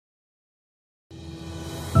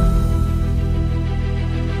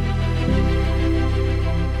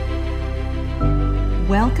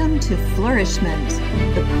Welcome to Flourishment,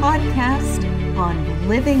 the podcast on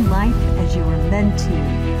living life as you are meant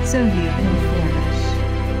to, so you can flourish.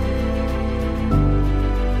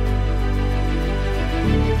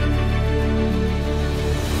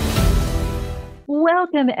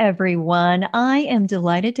 Welcome, everyone. I am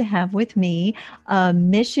delighted to have with me a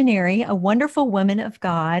missionary, a wonderful woman of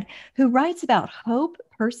God who writes about hope,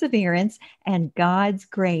 perseverance, and God's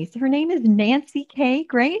grace. Her name is Nancy K.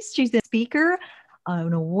 Grace. She's a speaker,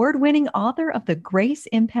 an award-winning author of The Grace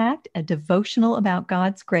Impact, a devotional about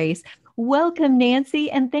God's grace. Welcome,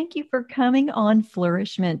 Nancy, and thank you for coming on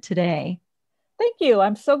Flourishment today. Thank you.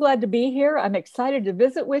 I'm so glad to be here. I'm excited to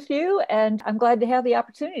visit with you, and I'm glad to have the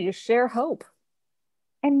opportunity to share hope.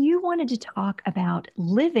 And you wanted to talk about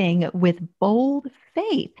living with bold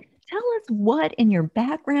faith. Tell us what in your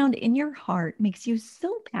background, in your heart, makes you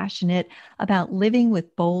so passionate about living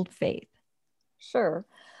with bold faith. Sure.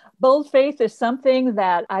 Bold faith is something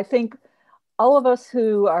that I think all of us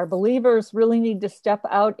who are believers really need to step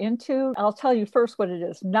out into. I'll tell you first what it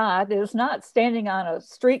is not. It is not standing on a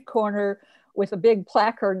street corner with a big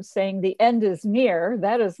placard saying the end is near.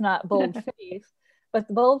 That is not bold faith. But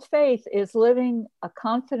the bold faith is living a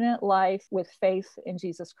confident life with faith in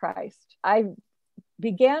Jesus Christ. I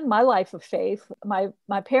began my life of faith.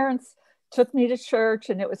 My parents took me to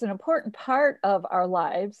church, and it was an important part of our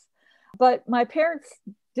lives. But my parents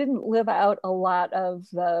didn't live out a lot of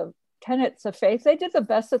the tenets of faith. They did the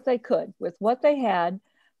best that they could with what they had.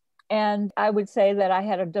 And I would say that I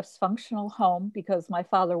had a dysfunctional home because my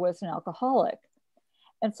father was an alcoholic.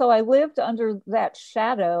 And so I lived under that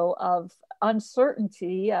shadow of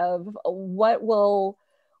uncertainty of what will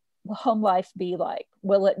home life be like?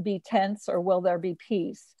 Will it be tense or will there be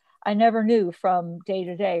peace? I never knew from day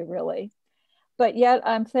to day, really. But yet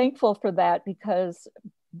I'm thankful for that because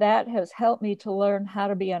that has helped me to learn how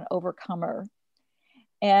to be an overcomer.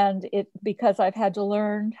 And because I've had to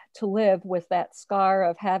learn to live with that scar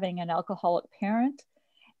of having an alcoholic parent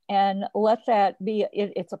and let that be,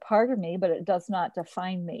 it's a part of me, but it does not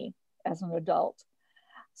define me as an adult.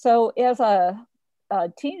 So as a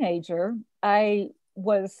teenager, I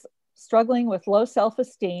was struggling with low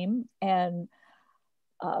self-esteem and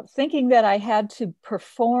thinking that I had to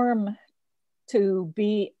perform to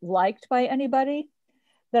be liked by anybody,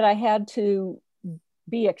 that I had to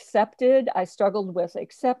be accepted. I struggled with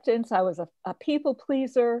acceptance. I was a people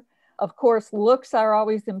pleaser. Of course, looks are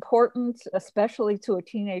always important, especially to a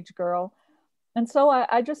teenage girl. And so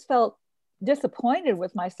I just felt disappointed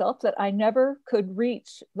with myself that I never could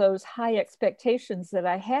reach those high expectations that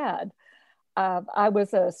I had. I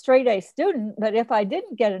was a straight A student, but if I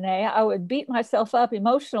didn't get an A, I would beat myself up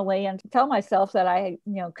emotionally and tell myself that I,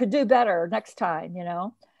 could do better next time,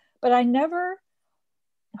 But I never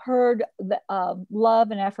heard the, love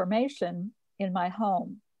and affirmation in my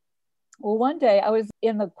home. Well, one day I was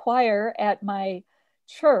in the choir at my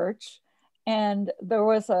church, and there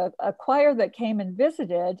was a choir that came and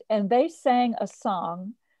visited, and they sang a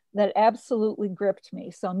song that absolutely gripped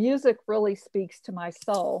me. So music really speaks to my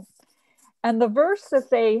soul. And the verse that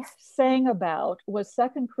they sang about was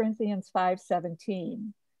 2 Corinthians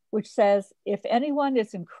 5:17, which says, if anyone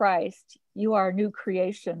is in Christ, you are a new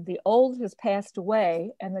creation. The old has passed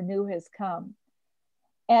away and the new has come.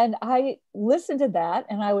 And I listened to that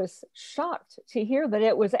and I was shocked to hear that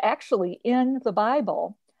it was actually in the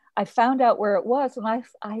Bible. I found out where it was, and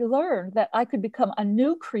I learned that I could become a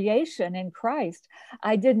new creation in Christ.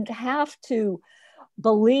 I didn't have to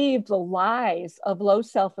believe the lies of low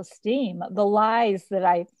self-esteem, the lies that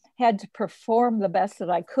I had to perform the best that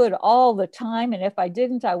I could all the time. And if I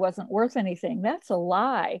didn't, I wasn't worth anything. That's a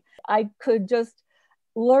lie. I could just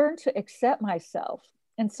learn to accept myself.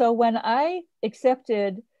 And so when I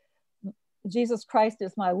accepted Jesus Christ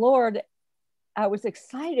as my Lord, I was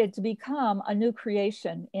excited to become a new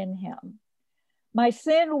creation in him. My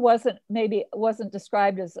sin wasn't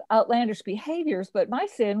described as outlandish behaviors, but my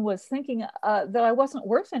sin was thinking that I wasn't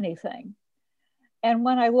worth anything. And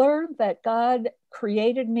when I learned that God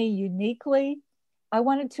created me uniquely, I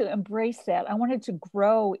wanted to embrace that. I wanted to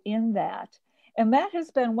grow in that. And that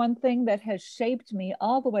has been one thing that has shaped me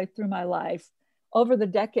all the way through my life over the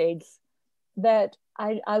decades, that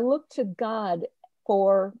I look to God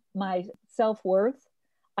for my self-worth.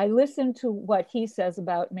 I listen to what he says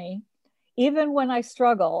about me. Even when I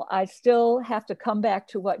struggle, I still have to come back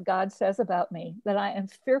to what God says about me, that I am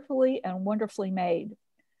fearfully and wonderfully made.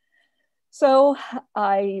 So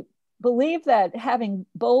I believe that having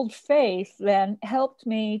bold faith then helped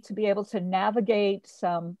me to be able to navigate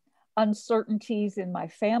some uncertainties in my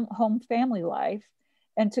home family life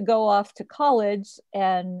and to go off to college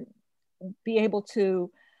and be able to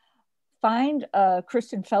find a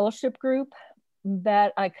Christian fellowship group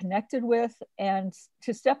that I connected with and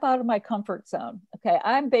to step out of my comfort zone. Okay,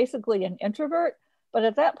 I'm basically an introvert, but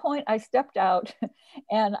at that point I stepped out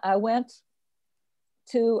and I went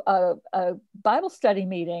to a Bible study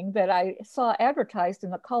meeting that I saw advertised in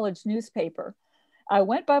the college newspaper. I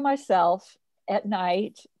went by myself at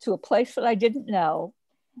night to a place that I didn't know,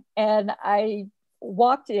 and I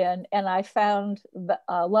walked in and I found the,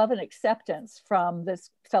 love and acceptance from this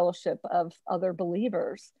fellowship of other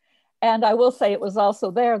believers. And I will say it was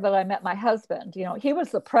also there that I met my husband. You know, he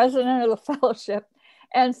was the president of the fellowship.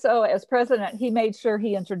 And so as president, he made sure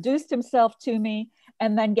he introduced himself to me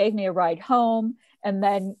and then gave me a ride home and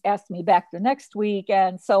then asked me back the next week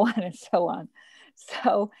and so on and so on.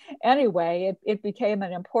 So anyway, it became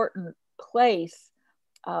an important place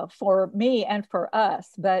for me and for us,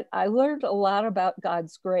 but I learned a lot about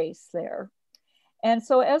God's grace there. And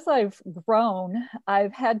so as I've grown,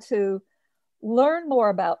 I've had to learn more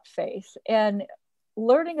about faith, and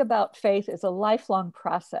learning about faith is a lifelong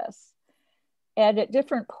process. And at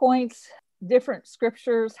different points, different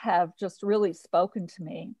scriptures have just really spoken to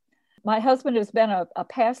me. My husband has been a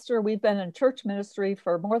pastor. We've been in church ministry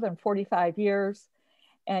for more than 45 years,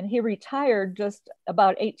 and he retired just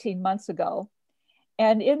about 18 months ago.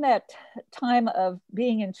 And in that time of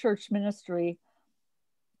being in church ministry,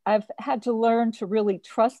 I've had to learn to really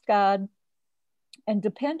trust God and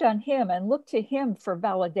depend on him and look to him for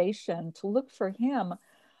validation, to look for him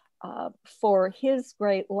for his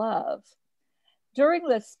great love. During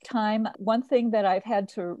this time, one thing that I've had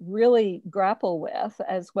to really grapple with,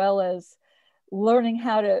 as well as learning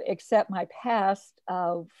how to accept my past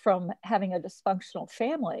from having a dysfunctional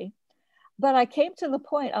family, but I came to the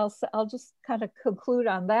point, I'll just kind of conclude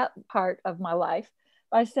on that part of my life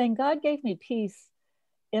by saying God gave me peace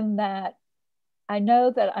in that I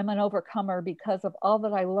know that I'm an overcomer because of all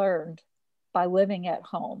that I learned by living at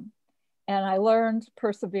home. And I learned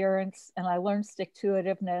perseverance, and I learned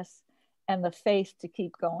stick-to-itiveness and the faith to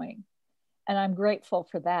keep going. And I'm grateful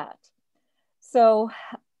for that. So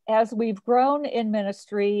as we've grown in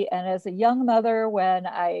ministry, and as a young mother, when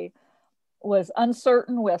I was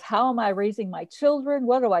uncertain with how am I raising my children?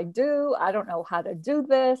 What do? I don't know how to do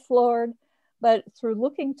this, Lord. But through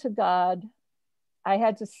looking to God, I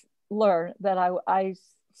had to learn that I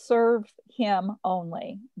serve him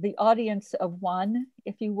only, the audience of one,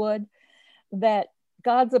 if you would, that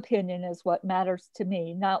God's opinion is what matters to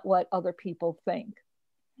me, not what other people think.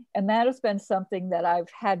 And that has been something that I've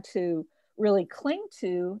had to really cling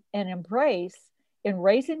to and embrace in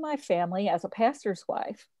raising my family as a pastor's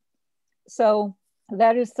wife. So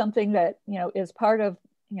that is something that, is part of,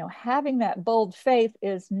 having that bold faith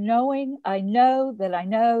is knowing, I know that I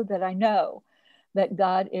know that I know that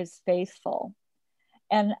God is faithful.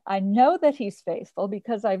 And I know that he's faithful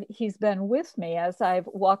because he's been with me as I've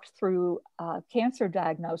walked through cancer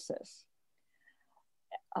diagnosis.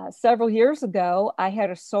 Several years ago, I had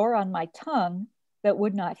a sore on my tongue that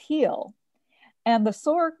would not heal. And the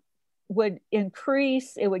sore would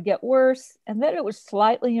increase, it would get worse, and then it would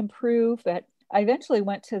slightly improve. But I eventually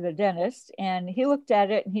went to the dentist, and he looked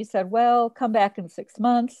at it and he said, well, come back in 6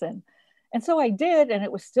 months. And so I did, and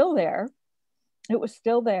it was still there. It was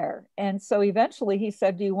still there. And so eventually he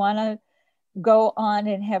said, do you want to go on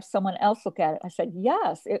and have someone else look at it? I said,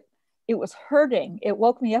 yes. It was hurting. It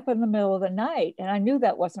woke me up in the middle of the night, and I knew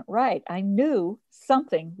that wasn't right. I knew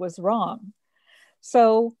something was wrong.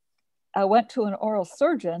 So I went to an oral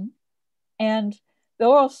surgeon, and the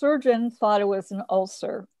oral surgeon thought it was an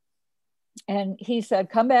ulcer. And he said,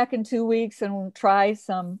 come back in 2 weeks and try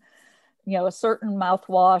some, a certain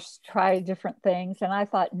mouthwash, try different things. And I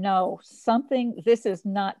thought, no, this is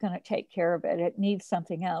not going to take care of it. It needs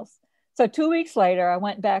something else. So 2 weeks later, I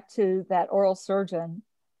went back to that oral surgeon,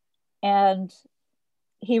 and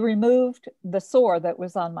he removed the sore that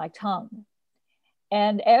was on my tongue.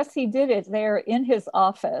 And as he did it there in his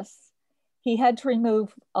office, he had to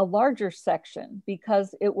remove a larger section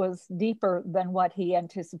because it was deeper than what he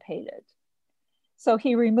anticipated. So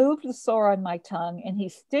he removed the sore on my tongue, and he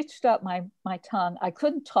stitched up my tongue. I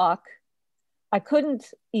couldn't talk. I couldn't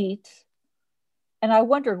eat. And I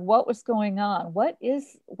wondered what was going on. What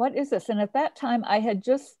is this? And at that time, I had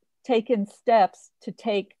just taken steps to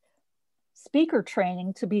take speaker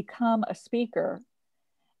training to become a speaker.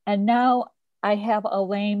 And now I have a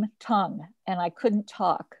lame tongue, and I couldn't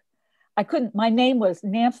talk. My name was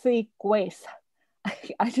Nancy Guace.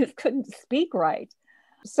 I just couldn't speak right.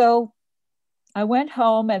 So I went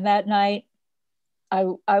home, and that night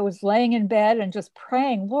I was laying in bed and just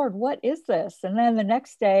praying, Lord, what is this? And then the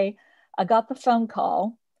next day I got the phone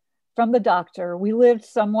call from the doctor. We lived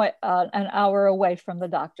somewhat an hour away from the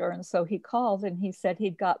doctor. And so he called and he said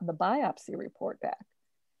he'd gotten the biopsy report back.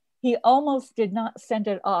 He almost did not send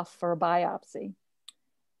it off for a biopsy,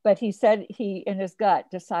 but he said he, in his gut,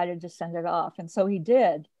 decided to send it off. And so he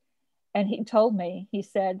did. And he told me, he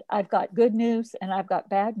said, I've got good news and I've got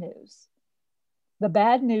bad news. The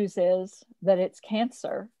bad news is that it's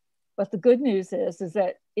cancer, but the good news is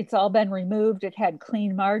that it's all been removed. It had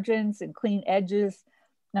clean margins and clean edges.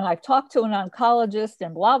 And I've talked to an oncologist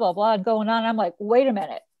and blah, blah, blah, going on. I'm like, wait a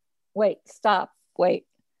minute, wait, stop, wait.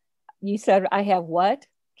 You said I have what?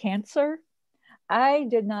 Cancer? I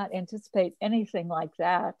did not anticipate anything like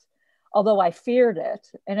that, although I feared it.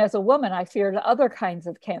 And as a woman, I feared other kinds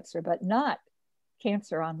of cancer, but not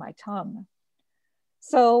cancer on my tongue.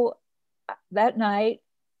 So that night,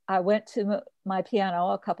 I went to my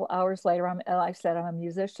piano a couple hours later. I said, I'm a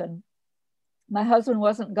musician. My husband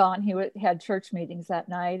wasn't gone. He had church meetings that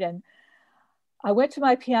night. And I went to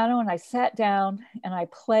my piano and I sat down and I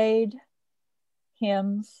played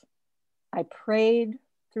hymns. I prayed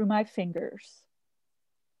through my fingers.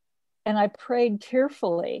 And I prayed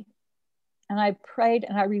tearfully. And I prayed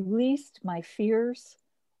and I released my fears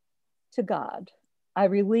to God. I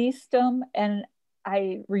released them and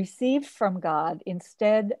I received from God,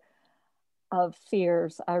 instead of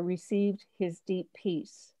fears, I received his deep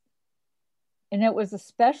peace. And it was a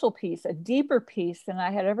special peace, a deeper peace than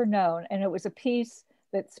I had ever known. And it was a peace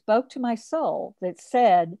that spoke to my soul that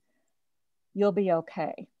said, you'll be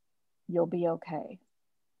okay. You'll be okay.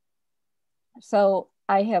 So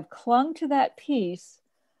I have clung to that peace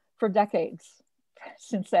for decades,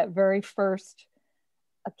 since that very first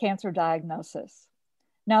cancer diagnosis.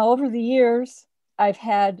 Now, over the years, I've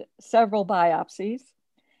had several biopsies.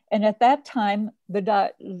 And at that time,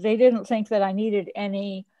 they didn't think that I needed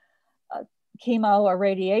any chemo or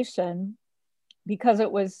radiation because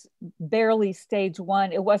it was barely stage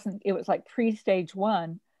 1. It was like pre-stage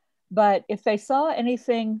 1. But if they saw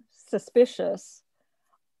anything suspicious,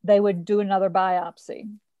 they would do another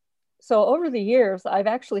biopsy. So over the years, I've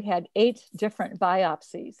actually had 8 different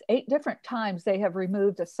biopsies. 8 different times they have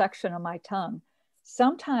removed a section of my tongue.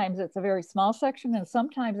 Sometimes it's a very small section and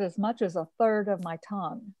sometimes as much as a third of my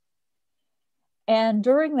tongue. And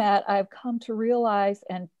during that, I've come to realize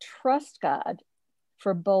and trust God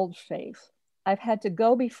for bold faith. I've had to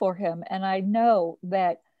go before him and I know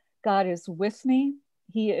that God is with me.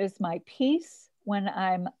 He is my peace when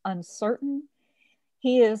I'm uncertain.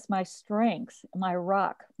 He is my strength, my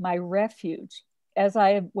rock, my refuge. As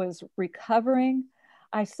I was recovering,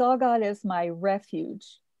 I saw God as my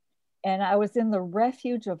refuge. And I was in the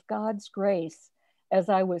refuge of God's grace as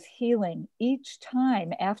I was healing each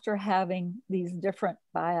time after having these different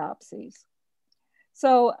biopsies.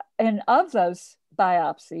 So, and of those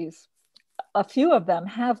biopsies, a few of them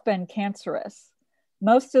have been cancerous.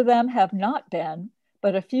 Most of them have not been,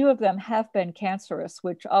 but a few of them have been cancerous,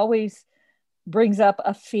 which always brings up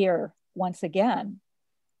a fear once again.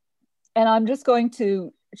 And I'm just going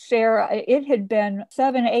to share, it had been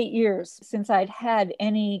 7, 8 years since I'd had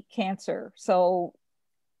any cancer. So,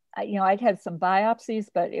 I'd had some biopsies,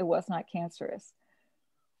 but it was not cancerous.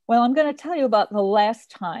 Well, I'm going to tell you about the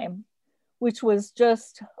last time, which was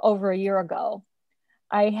just over a year ago.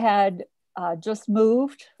 I had just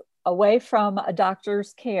moved away from a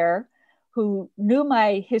doctor's care who knew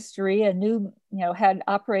my history and knew, had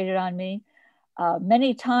operated on me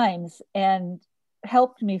many times and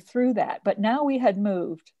helped me through that. But now we had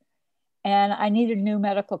moved and I needed new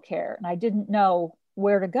medical care and I didn't know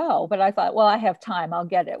where to go, but I thought, well, I have time, I'll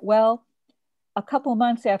get it. Well, a couple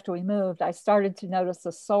months after we moved, I started to notice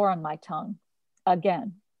a sore on my tongue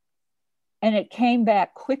again. And it came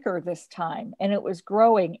back quicker this time and it was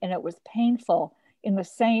growing and it was painful in the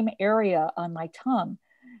same area on my tongue.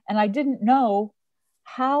 And I didn't know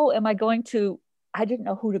I didn't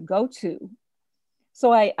know who to go to.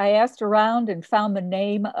 So I asked around and found the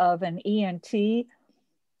name of an ENT.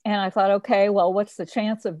 And I thought, okay, well, what's the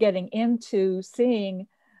chance of getting into seeing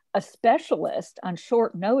a specialist on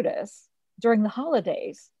short notice during the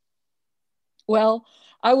holidays? Well,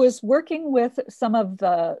 I was working with some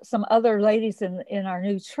other ladies in our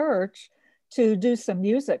new church to do some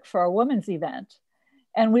music for a women's event.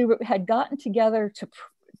 And we had gotten together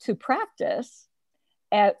to practice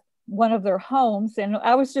at one of their homes. And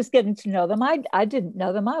I was just getting to know them. I didn't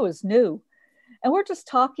know them. I was new. And we're just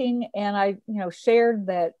talking. And I, shared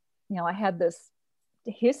that, I had this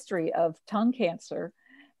history of tongue cancer.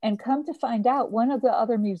 And come to find out, one of the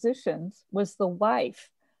other musicians was the wife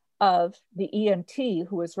of the ENT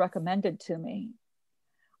who was recommended to me.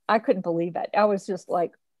 I couldn't believe it. I was just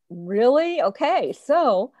like, really? Okay.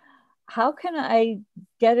 So how can I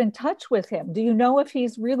get in touch with him? Do you know if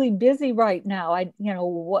he's really busy right now?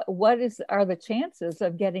 What are the chances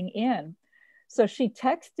of getting in? So she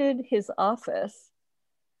texted his office,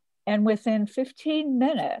 and within 15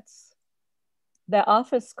 minutes, the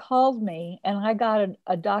office called me and I got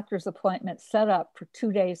a doctor's appointment set up for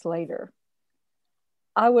 2 days later.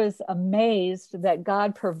 I was amazed that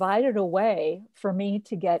God provided a way for me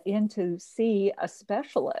to get in to see a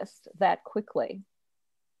specialist that quickly.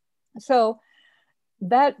 So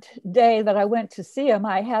that day that I went to see him,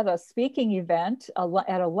 I had a speaking event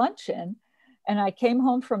at a luncheon, and I came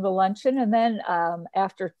home from the luncheon, and then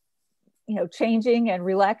after changing and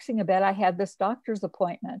relaxing a bit, I had this doctor's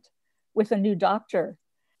appointment with a new doctor.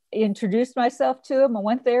 I introduced myself to him. I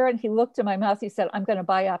went there and he looked in my mouth. He said, "I'm going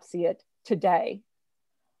to biopsy it today."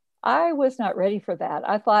 I was not ready for that.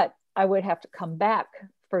 I thought I would have to come back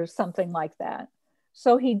for something like that.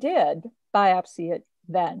 So he did biopsy it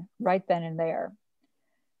right then and there.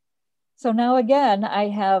 So now again, I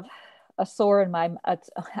have a sore in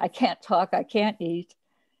I can't talk, I can't eat.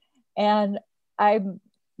 And I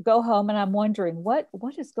go home and I'm wondering, what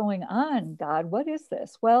is going on, God? What is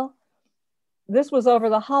this? Well, this was over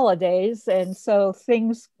the holidays, and so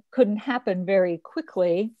things couldn't happen very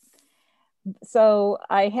quickly. So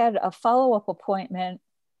I had a follow-up appointment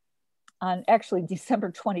on actually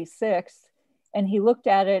December 26th, and he looked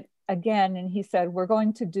at it again and he said, "We're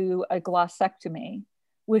going to do a glossectomy,"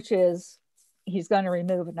 which is he's going to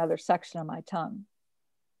remove another section of my tongue.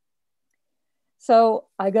 So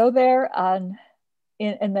I go there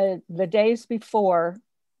in the days before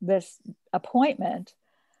this appointment.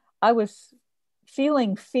 I was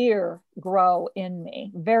feeling fear grow in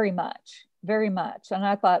me very much, very much. And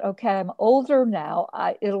I thought, okay, I'm older now.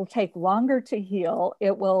 It'll take longer to heal.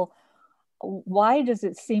 Why does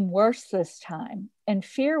it seem worse this time? And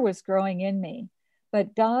fear was growing in me.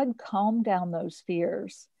 But God calmed down those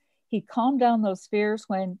fears. He calmed down those fears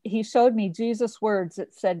when he showed me Jesus' words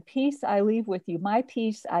that said, "Peace I leave with you, my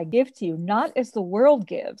peace I give to you, not as the world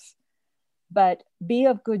gives, but be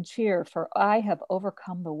of good cheer, for I have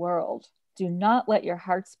overcome the world. Do not let your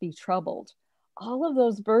hearts be troubled." All of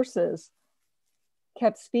those verses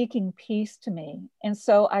kept speaking peace to me. And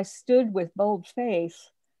so I stood with bold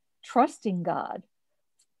faith, trusting God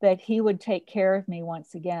that he would take care of me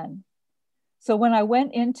once again. So when I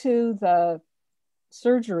went into the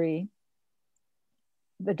surgery,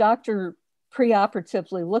 the doctor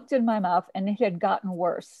preoperatively looked in my mouth and it had gotten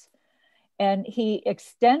worse. And he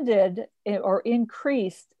extended or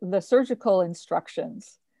increased the surgical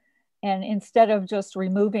instructions. And instead of just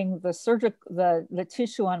removing the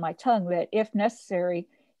tissue on my tongue, that if necessary,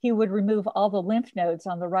 he would remove all the lymph nodes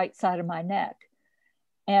on the right side of my neck.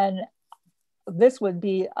 And this would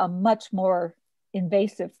be a much more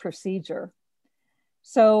invasive procedure.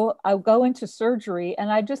 So I go into surgery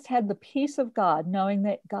and I just had the peace of God, knowing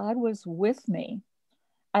that God was with me.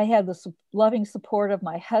 I had the loving support of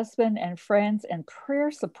my husband and friends and prayer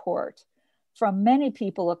support from many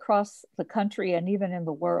people across the country and even in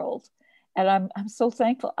the world. And I'm so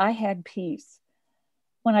thankful I had peace.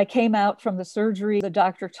 When I came out from the surgery, the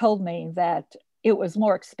doctor told me that it was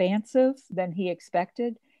more expansive than he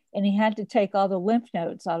expected, and he had to take all the lymph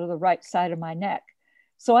nodes out of the right side of my neck.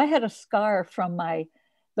 So I had a scar from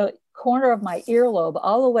the corner of my earlobe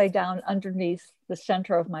all the way down underneath the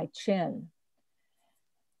center of my chin.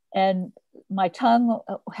 And my tongue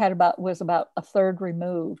was about a third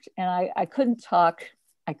removed, and I couldn't talk,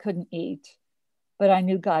 I couldn't eat, but I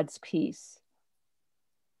knew God's peace.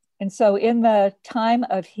 And so in the time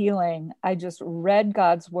of healing, I just read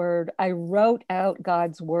God's word. I wrote out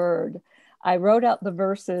God's word. I wrote out the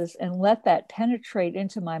verses and let that penetrate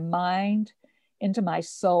into my mind, into my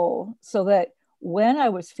soul, so that when I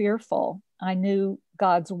was fearful, I knew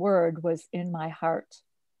God's word was in my heart.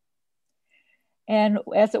 And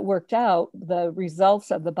as it worked out, the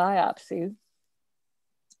results of the biopsy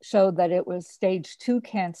showed that it was stage 2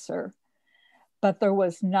 cancer, but there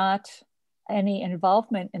was not any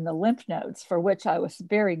involvement in the lymph nodes, for which I was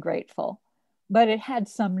very grateful. But it had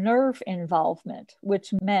some nerve involvement,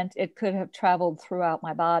 which meant it could have traveled throughout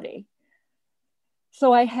my body.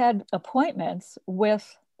 So I had appointments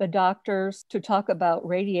with the doctors to talk about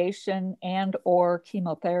radiation and or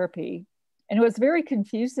chemotherapy. And it was very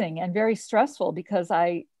confusing and very stressful because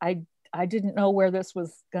I didn't know where this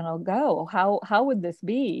was going to go. How would this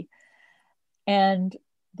be? And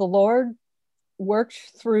the Lord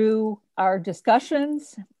worked through our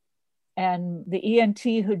discussions, and the ENT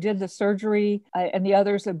who did the surgery and the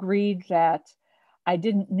others agreed that I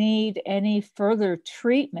didn't need any further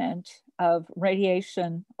treatment of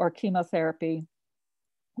radiation or chemotherapy.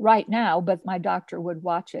 right now, but my doctor would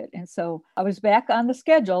watch it. And so I was back on the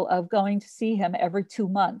schedule of going to see him every 2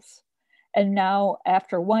 months. And now,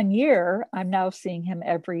 after 1 year, I'm now seeing him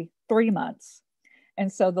every 3 months.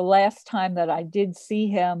 And so the last time that I did see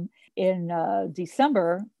him in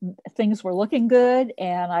December, things were looking good,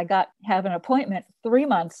 and I have an appointment 3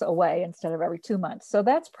 months away instead of every 2 months. So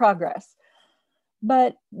that's progress.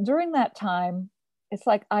 But during that time, it's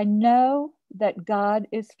like I know that God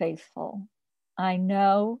is faithful. I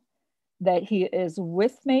know that He is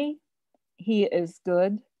with me. He is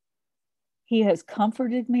good. He has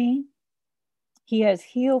comforted me. He has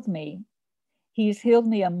healed me. He's healed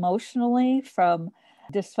me emotionally from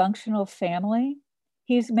dysfunctional family.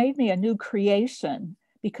 He's made me a new creation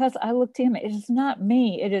because I look to Him. It is not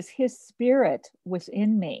me, it is His Spirit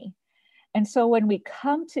within me. And so when we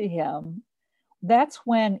come to Him, that's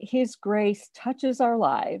when His grace touches our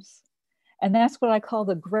lives. And that's what I call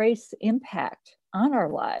the grace impact on our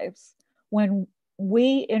lives. When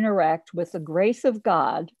we interact with the grace of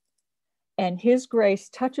God and His grace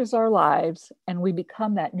touches our lives and we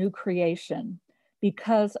become that new creation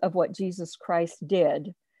because of what Jesus Christ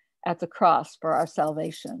did at the cross for our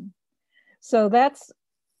salvation. So that's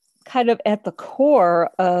kind of at the core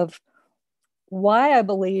of why I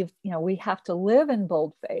believe, we have to live in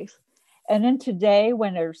bold faith. And in today,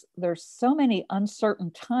 when there's so many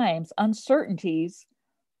uncertainties,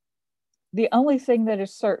 the only thing that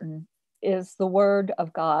is certain is the word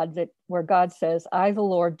of God, where God says, I, the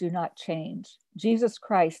Lord, do not change. Jesus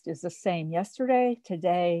Christ is the same yesterday,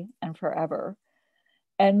 today, and forever.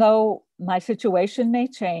 And though my situation may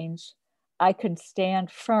change, I can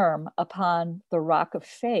stand firm upon the rock of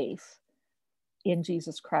faith in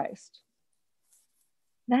Jesus Christ.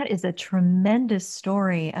 That is a tremendous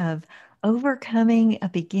story of overcoming a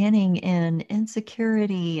beginning in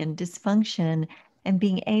insecurity and dysfunction and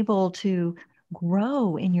being able to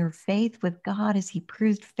grow in your faith with God as He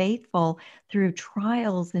proved faithful through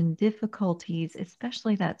trials and difficulties,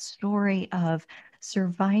 especially that story of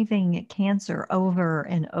surviving cancer over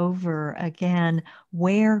and over again,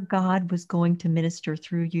 where God was going to minister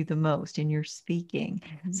through you the most in your speaking.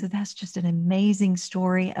 Mm-hmm. So that's just an amazing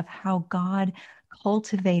story of how God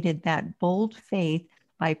cultivated that bold faith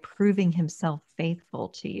by proving Himself faithful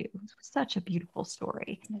to you. Such a beautiful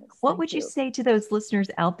story. Yes, what would you say to those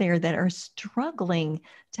listeners out there that are struggling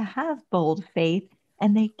to have bold faith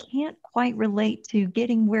and they can't quite relate to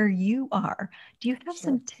getting where you are? Do you have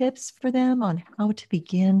some tips for them on how to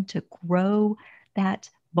begin to grow that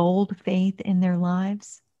bold faith in their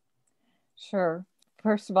lives? Sure.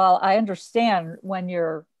 First of all, I understand when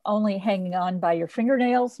you're only hanging on by your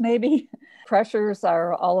fingernails, maybe. Pressures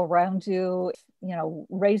are all around you.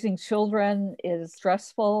 Raising children is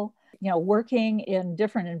stressful. Working in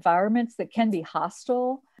different environments that can be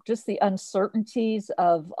hostile. Just the uncertainties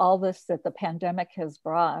of all this that the pandemic has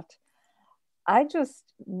brought. I just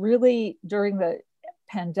really, during the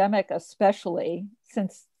pandemic especially,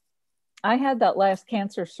 since I had that last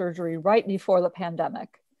cancer surgery right before the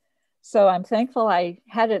pandemic. So I'm thankful I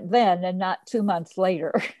had it then and not 2 months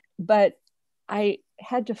later. But I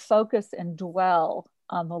had to focus and dwell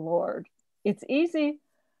on the Lord. It's easy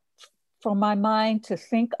for my mind to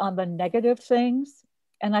think on the negative things.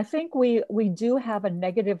 And I think we do have a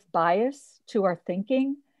negative bias to our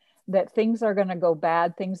thinking, that things are going to go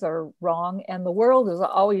bad, things are wrong, and the world is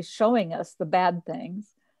always showing us the bad things.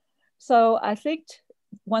 So I think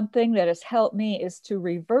one thing that has helped me is to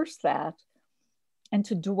reverse that and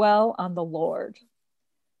to dwell on the Lord,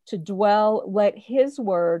 let His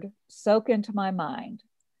word soak into my mind.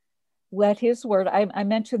 Let His word, I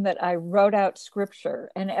mentioned that I wrote out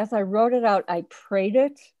scripture, and as I wrote it out, I prayed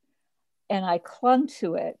it and I clung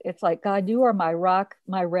to it. It's like, God, you are my rock,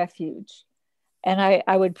 my refuge. And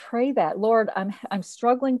I would pray that, Lord, I'm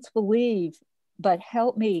struggling to believe, but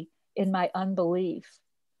help me in my unbelief.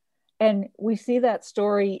 And we see that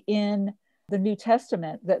story in the New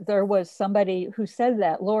Testament, that there was somebody who said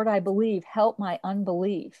that, Lord, I believe, help my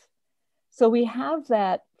unbelief. So we have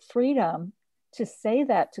that freedom to say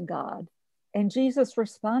that to God. And Jesus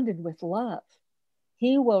responded with love.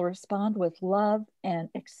 He will respond with love and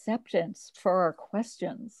acceptance for our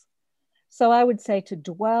questions. So I would say to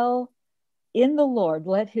dwell in the Lord,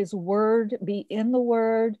 let His word be in the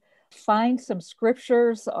word. Find some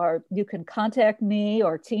scriptures, or you can contact me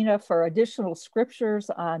or Tina for additional scriptures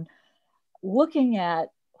on looking at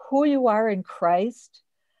who you are in Christ,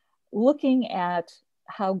 looking at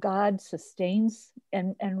how God sustains,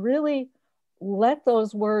 and really let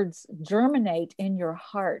those words germinate in your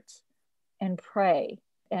heart and pray.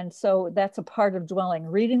 And so that's a part of dwelling,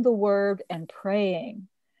 reading the word and praying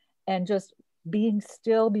and just being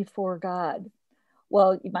still before God.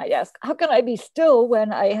 Well, you might ask, how can I be still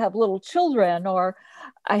when I have little children or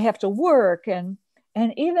I have to work? And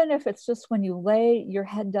even if it's just when you lay your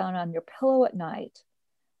head down on your pillow at night,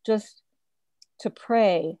 just to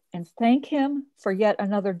pray and thank him for yet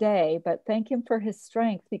another day, but thank him for his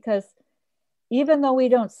strength, because even though we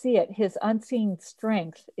don't see it, his unseen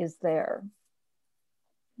strength is there.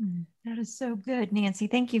 That is so good, Nancy.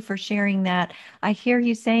 Thank you for sharing that. I hear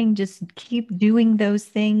you saying just keep doing those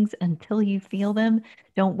things until you feel them.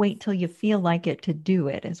 Don't wait till you feel like it to do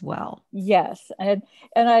it as well. Yes. And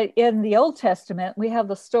in the Old Testament, we have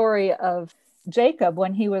the story of Jacob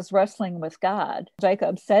when he was wrestling with God.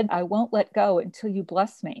 Jacob said, I won't let go until you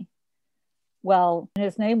bless me. Well,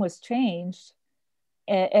 his name was changed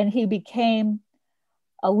and he became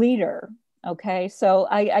a leader. Okay. So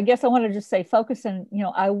I guess I want to just say, focus on,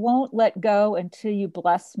 I won't let go until you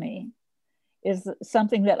bless me is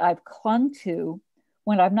something that I've clung to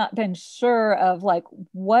when I've not been sure of like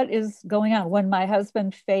what is going on. When my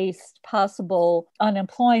husband faced possible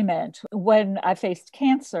unemployment, when I faced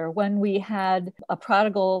cancer, when we had a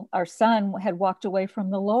prodigal, our son had walked away from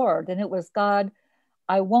the Lord, and it was, God,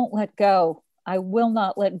 I won't let go. I will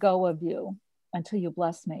not let go of you until you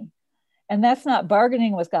bless me. And that's not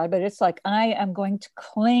bargaining with God, but it's like, I am going to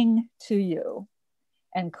cling to you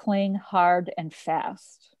and cling hard and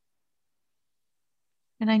fast.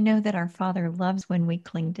 And I know that our Father loves when we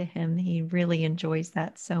cling to him. He really enjoys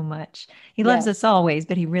that so much. He loves Yes. us always,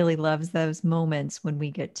 but he really loves those moments when we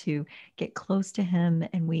get to get close to him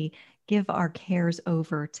and we give our cares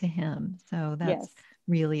over to him. So that's Yes.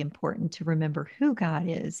 really important to remember who God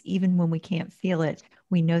is. Even when we can't feel it,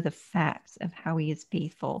 we know the facts of how he is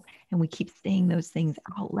faithful. And we keep saying those things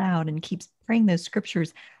out loud and keep praying those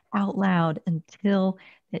scriptures out loud until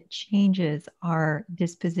it changes our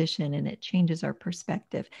disposition and it changes our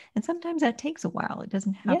perspective. And sometimes that takes a while. It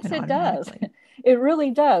doesn't Yes, happen it does. automatically. It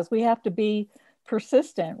really does. We have to be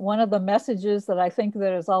persistent. One of the messages that I think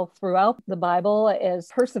that is all throughout the Bible is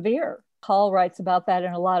persevere. Paul writes about that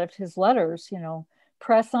in a lot of his letters,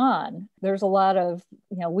 press on. There's a lot of,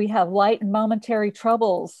 we have light and momentary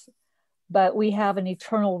troubles, but we have an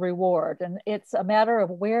eternal reward. And it's a matter of,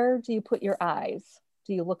 where do you put your eyes?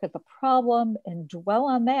 Do you look at the problem and dwell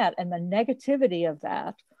on that and the negativity of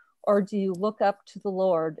that? Or do you look up to the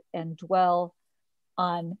Lord and dwell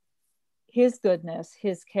on his goodness,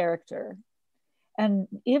 his character? And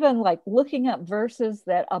even like looking up verses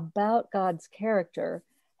that about God's character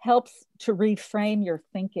helps to reframe your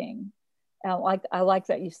thinking. I like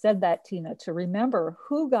that you said that, Tina, to remember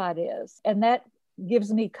who God is. And that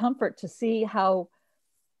gives me comfort to see how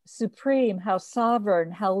supreme, how sovereign,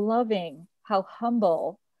 how loving, how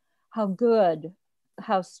humble, how good,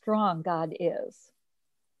 how strong God is.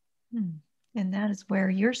 And that is where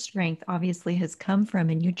your strength obviously has come from.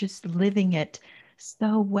 And you're just living it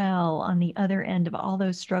so well on the other end of all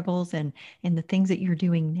those struggles and the things that you're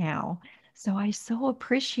doing now. So I so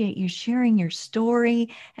appreciate you sharing your story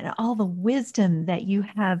and all the wisdom that you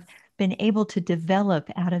have been able to develop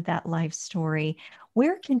out of that life story.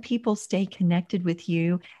 Where can people stay connected with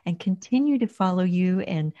you and continue to follow you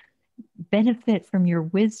and benefit from your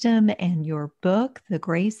wisdom and your book, The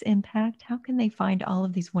Grace Impact? How can they find all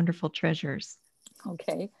of these wonderful treasures?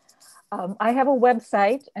 Okay. I have a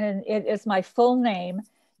website, and it is my full name,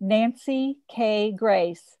 Nancy K.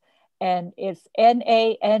 Grace, and it's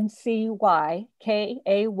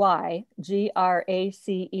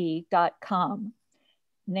NancyKayGrace.com.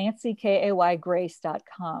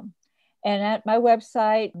 NancyKayGrace.com. And at my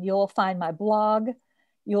website, you'll find my blog.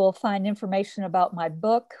 You'll find information about my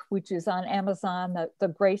book, which is on Amazon. The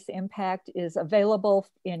Grace Impact is available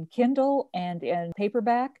in Kindle and in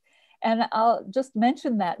paperback. And I'll just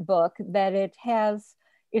mention that book, that it's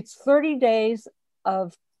 30 days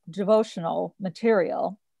of devotional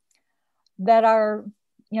material that are,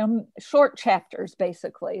 short chapters,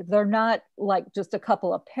 basically. They're not like just a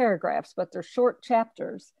couple of paragraphs, but they're short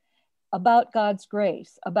chapters about God's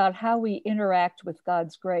grace, about how we interact with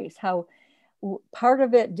God's grace, how part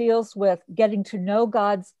of it deals with getting to know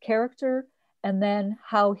God's character, and then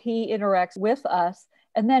how he interacts with us,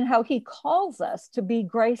 and then how he calls us to be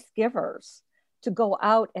grace givers, to go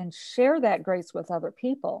out and share that grace with other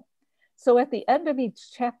people. So at the end of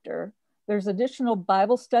each chapter, there's additional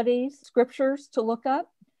Bible studies, scriptures to look up.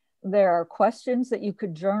 There are questions that you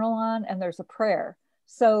could journal on, and there's a prayer.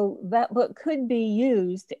 So that book could be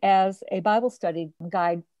used as a Bible study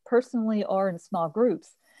guide personally or in small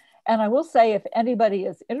groups. And I will say, if anybody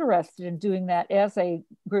is interested in doing that as a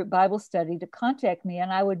group Bible study, to contact me,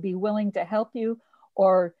 and I would be willing to help you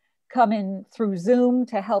or come in through Zoom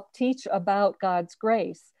to help teach about God's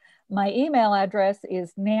grace. My email address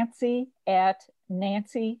is nancy@nancygrace.com.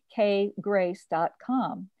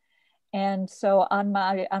 nancykgrace.com. And so on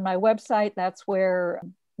my website, that's where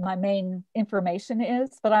my main information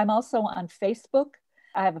is. But I'm also on Facebook.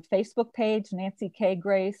 I have a Facebook page, Nancy K.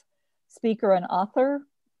 Grace, speaker and author.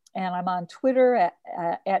 And I'm on Twitter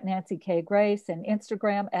at Nancy K. Grace and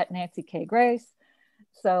Instagram at Nancy K. Grace.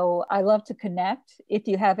 So I love to connect. If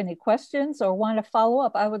you have any questions or want to follow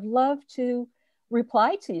up, I would love to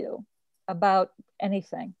reply to you about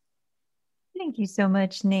anything. Thank you so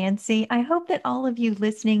much, Nancy. I hope that all of you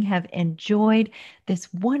listening have enjoyed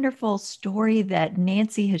this wonderful story that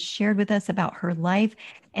Nancy has shared with us about her life,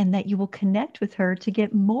 and that you will connect with her to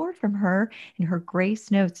get more from her in her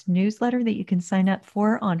Grace Notes newsletter that you can sign up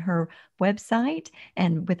for on her website,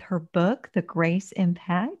 and with her book, The Grace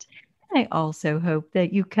Impact. I also hope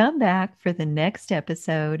that you come back for the next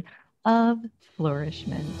episode of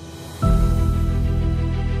Flourishment.